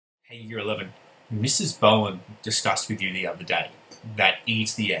Hey, Year 11. Mrs. Bowen discussed with you the other day that e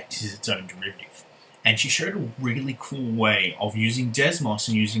to the x is its own derivative. And she showed a really cool way of using Desmos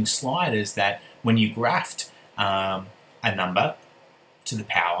and using sliders that when you graphed a number to the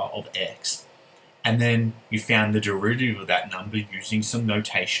power of x, and then you found the derivative of that number using some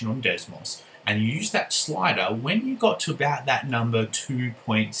notation on Desmos, and you used that slider when you got to about that number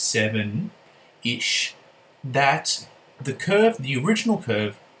 2.7-ish, that the curve, the original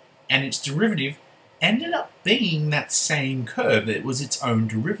curve, and its derivative ended up being that same curve. It was its own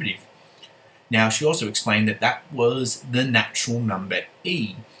derivative. Now, she also explained that that was the natural number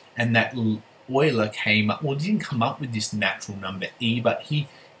e, and that Euler came up, well, didn't come up with this natural number e, but he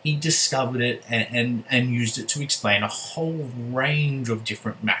discovered it and used it to explain a whole range of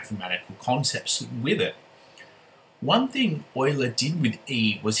different mathematical concepts with it. One thing Euler did with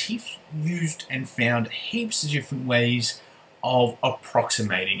e was he used and found heaps of different ways of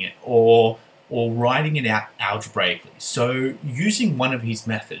approximating it or writing it out algebraically. So using one of his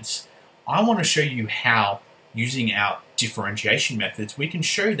methods, I want to show you how, using our differentiation methods, we can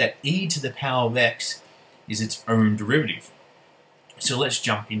show that e to the power of x is its own derivative. So let's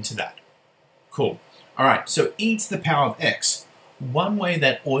jump into that. Cool. Alright, so e to the power of x. One way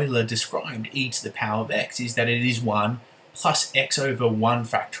that Euler described e to the power of x is that it is 1 plus x over 1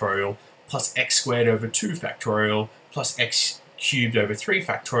 factorial plus x squared over 2 factorial plus x cubed over 3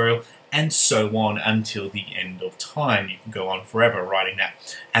 factorial, and so on until the end of time. You can go on forever writing that.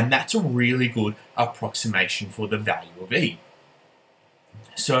 And that's a really good approximation for the value of e.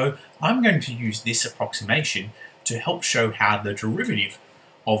 So I'm going to use this approximation to help show how the derivative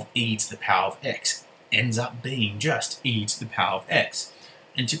of e to the power of x ends up being just e to the power of x.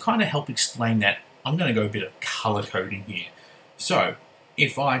 And to kind of help explain that, I'm going to go a bit of color coding here. So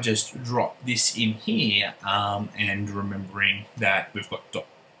if I just drop this in here, and remembering that we've got dot,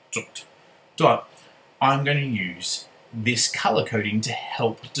 dot, dot, I'm going to use this color coding to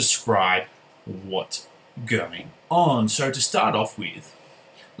help describe what's going on. So to start off with,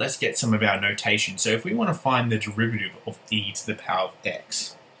 let's get some of our notation. So if we want to find the derivative of e to the power of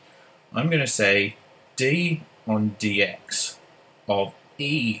x, I'm going to say d on dx of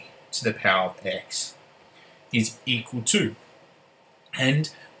e to the power of x is equal to, and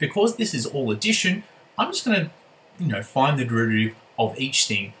because this is all addition, I'm just going to find the derivative of each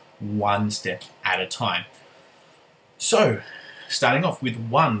thing one step at a time. So starting off with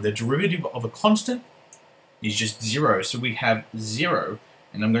 1, the derivative of a constant is just 0. So we have 0,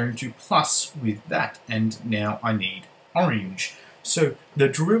 and I'm going to plus with that, and now I need orange. So the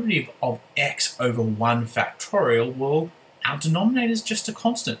derivative of x over 1 factorial, well, our denominator is just a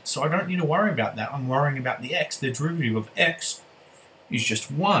constant, so I don't need to worry about that. I'm worrying about the x. The derivative of x is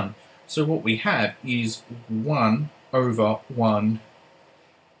just 1. So what we have is 1 over 1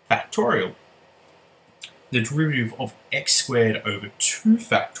 factorial. The derivative of x squared over 2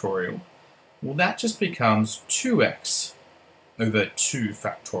 factorial, well, that just becomes 2x over 2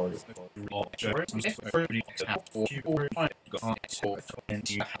 factorial.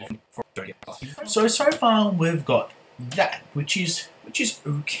 So far we've got that, which is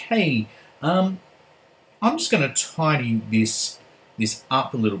okay. I'm just going to tidy this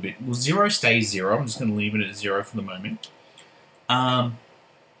up a little bit. Well, 0 stays 0. I'm just going to leave it at 0 for the moment.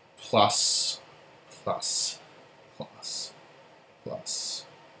 Plus, plus, plus, plus,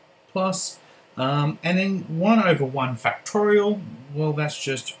 plus. And then 1 over 1 factorial, well, that's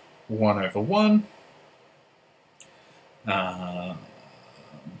just 1 over 1.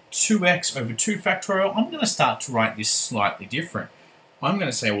 2x over 2 factorial. I'm going to start to write this slightly different. I'm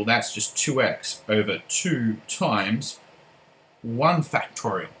going to say, well, that's just 2x over 2 times 1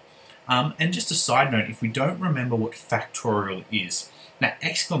 factorial. And just a side note, if we don't remember what factorial is, now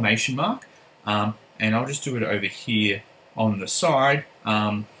exclamation mark, and I'll just do it over here on the side,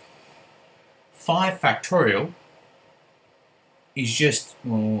 5 factorial is just,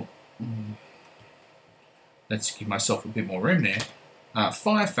 well, let's give myself a bit more room there.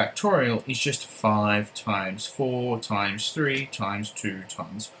 5 factorial is just 5 times 4 times 3 times 2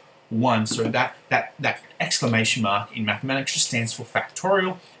 times 1. So that exclamation mark in mathematics just stands for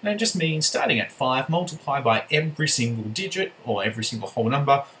factorial, and it just means starting at 5, multiply by every single digit or every single whole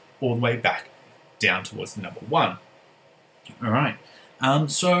number all the way back down towards the number 1. All right.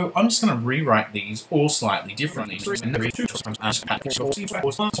 So I'm just going to rewrite these all slightly differently.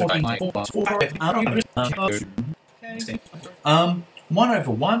 1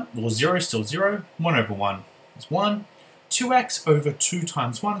 over 1, well, 0 is still 0. 1 over 1 is 1. 2x over 2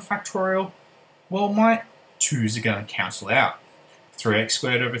 times 1 factorial, well, my 2's are going to cancel out. 3x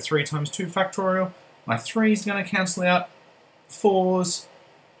squared over 3 times 2 factorial, my 3's are going to cancel out. 4's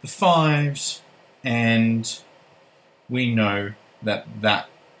the 5s, and we know that that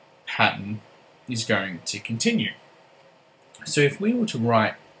pattern is going to continue. So if we were to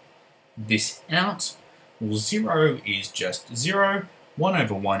write this out, well, 0 is just 0, 1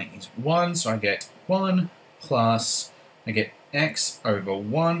 over 1 is 1, so I get 1 plus, I get x over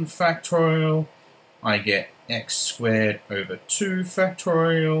 1 factorial, I get x squared over 2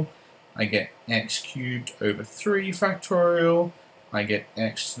 factorial, I get x cubed over 3 factorial, I get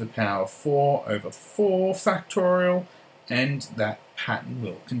x to the power 4 over 4 factorial, and that pattern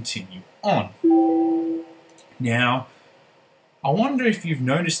will continue on. Now, I wonder if you've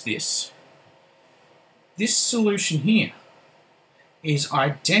noticed this. This solution here is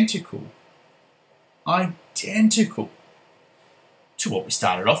identical to what we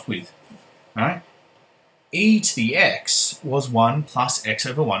started off with, right? E to the x was 1 plus x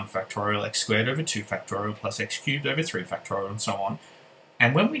over 1 factorial, x squared over 2 factorial, plus x cubed over 3 factorial, and so on.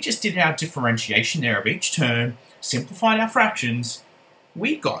 And when we just did our differentiation there of each term, simplified our fractions,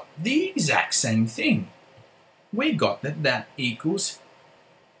 we got the exact same thing. We got that equals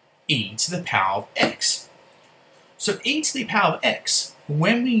e to the power of x. So e to the power of x,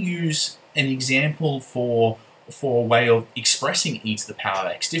 when we use an example for a way of expressing e to the power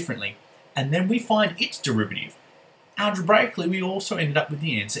of x differently, and then we find its derivative, algebraically we also ended up with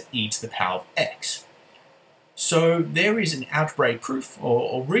the answer e to the power of x. So there is an algebraic proof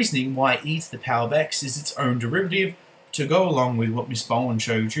or reasoning why e to the power of x is its own derivative to go along with what Miss Bowen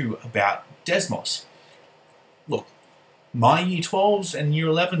showed you about Desmos. Look, my Year 12s and Year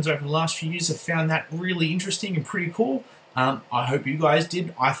 11s over the last few years have found that really interesting and pretty cool. I hope you guys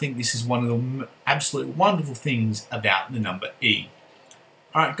did. I think this is one of the absolute wonderful things about the number e.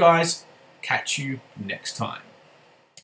 Alright guys, catch you next time.